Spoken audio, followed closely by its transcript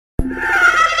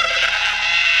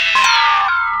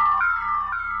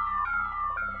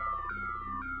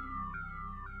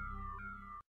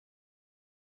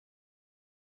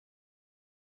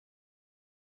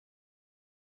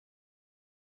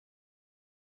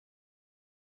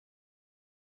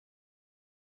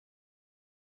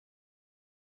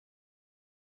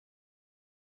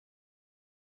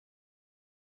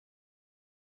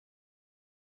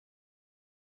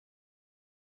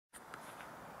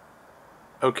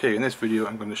Okay, in this video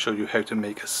I'm going to show you how to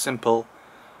make a simple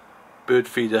bird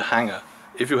feeder hanger.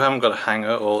 If you haven't got a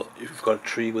hanger, or if you've got a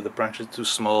tree where the branches are too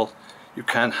small, you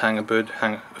can't hang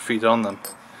a feeder on them.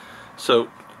 So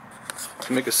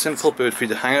to make a simple bird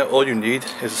feeder hanger, all you need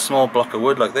is a small block of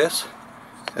wood like this.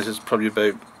 This is probably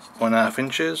about 1.5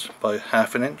 inches by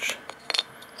 1/2 inch.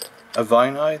 A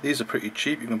vine eye, these are pretty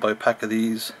cheap, you can buy a pack of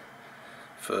these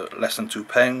for less than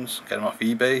 £2, get them off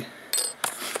eBay.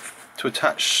 To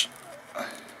attach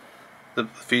the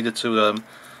feeder to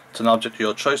an object of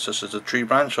your choice, such as a tree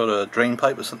branch or a drain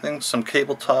pipe or something, some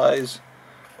cable ties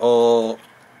or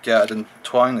garden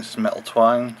twine. This is metal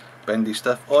twine, bendy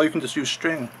stuff, or you can just use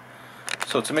string.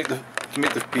 So to make the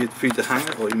feeder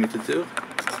hanger, all you need to do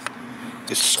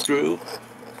is screw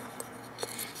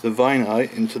the vine eye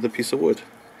into the piece of wood.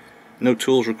 No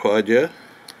tools required here,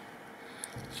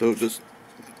 so just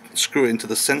screw it into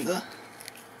the center.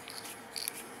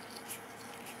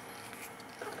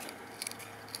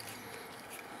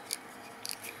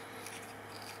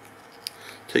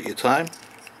 Take your time.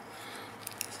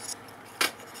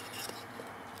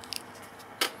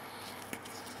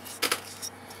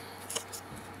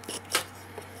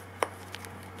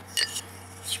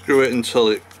 Screw it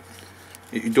until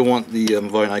you don't want the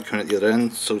vine eye coming at the other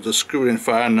end, so just screw it in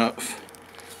far enough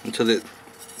until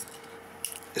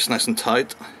it's nice and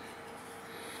tight.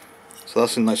 So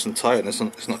that's nice and tight and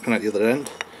it's not coming at the other end.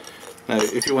 Now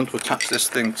if you want to attach this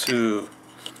thing to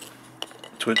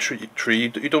a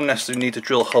tree, you don't necessarily need to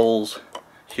drill holes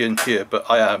here and here, but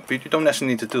you don't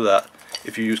necessarily need to do that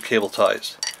if you use cable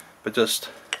ties. But just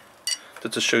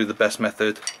to show you the best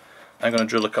method, I'm going to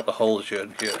drill a couple of holes here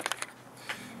and here.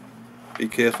 Be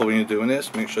careful when you're doing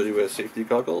this, make sure you wear safety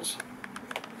goggles.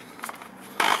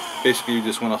 Basically you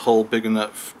just want a hole big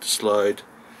enough to slide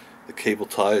the cable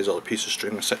ties or a piece of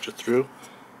string, etc. through.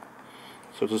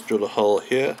 So just drill a hole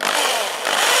here.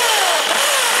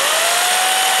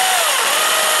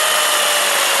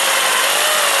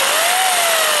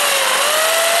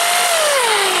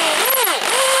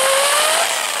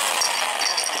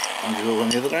 And drill on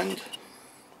the other end.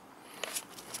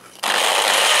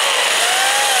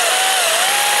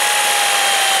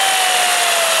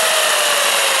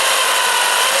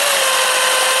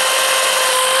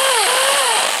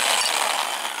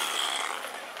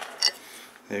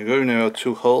 There you go, now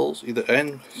 2 holes either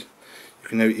end. You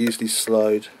can now easily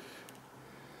slide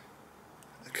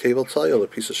a cable tie or a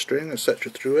piece of string,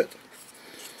 etc. through it.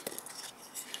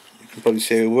 You can probably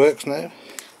see how it works now.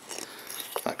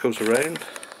 That goes around.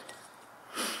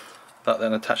 That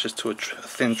then attaches to a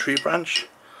thin tree branch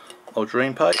or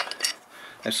drain pipe.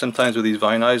 Now sometimes with these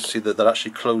vine eyes, see that they're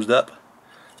actually closed up.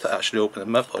 To actually open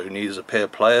them up, all you need is a pair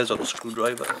of pliers or a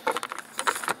screwdriver.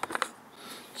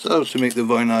 So to make the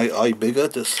vine eye bigger,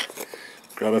 just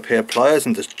grab a pair of pliers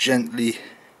and just gently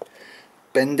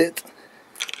bend it.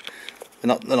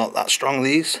 They're not that strong,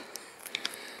 these.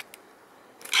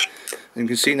 And you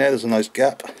can see now there's a nice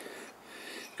gap.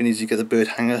 You can easily get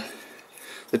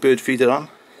the bird feeder on.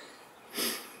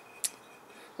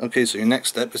 Okay, so your next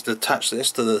step is to attach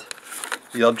this to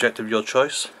the object of your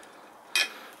choice.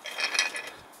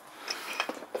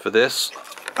 For this,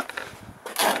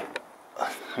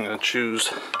 I'm going to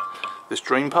choose this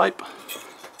drain pipe.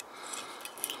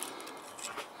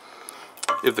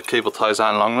 If the cable ties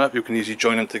aren't long enough, you can easily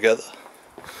join them together,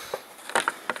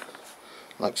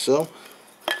 like so.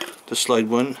 Just slide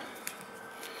one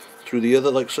through the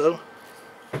other, like so.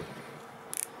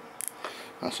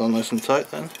 That's all nice and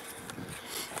tight then.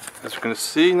 As you're going to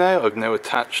see now, I've now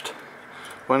attached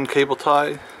one cable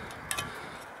tie.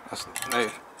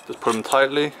 Now, just put them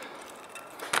tightly.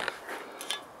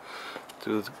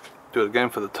 Do it again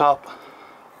for the top.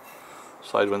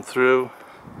 Slide one through.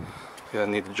 You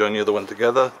need to join the other one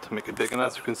together to make it big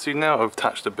enough. As you can see now, I've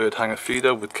attached a bird hanger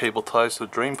feeder with cable ties to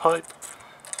the drain pipe.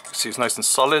 You see it's nice and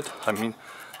solid. I mean,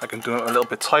 I can do it a little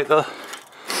bit tighter.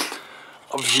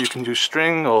 Obviously you can use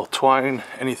string or twine,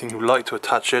 anything you like to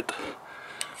attach it.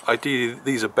 Ideally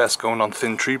these are best going on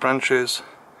thin tree branches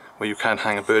where you can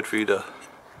hang a bird feeder.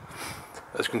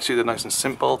 As you can see, they're nice and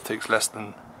simple, takes less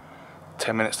than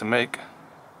 10 minutes to make.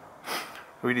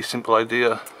 Really simple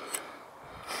idea.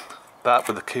 That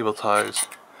with the cable ties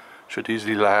Should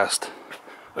easily last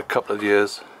a couple of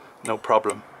years, no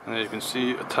problem. And there you can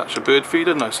see, attach a bird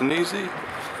feeder, nice and easy,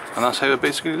 and that's how it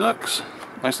basically looks,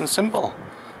 nice and simple.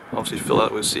 Obviously fill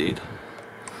that with seed,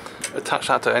 attach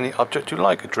that to any object you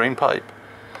like, a drain pipe,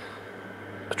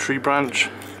 a tree branch,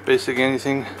 basically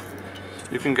anything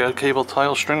you can get a cable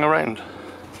tile string around,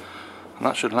 and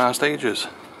that should last ages.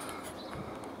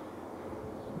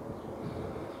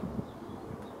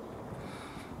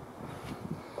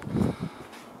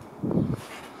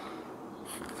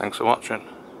 Thanks for watching.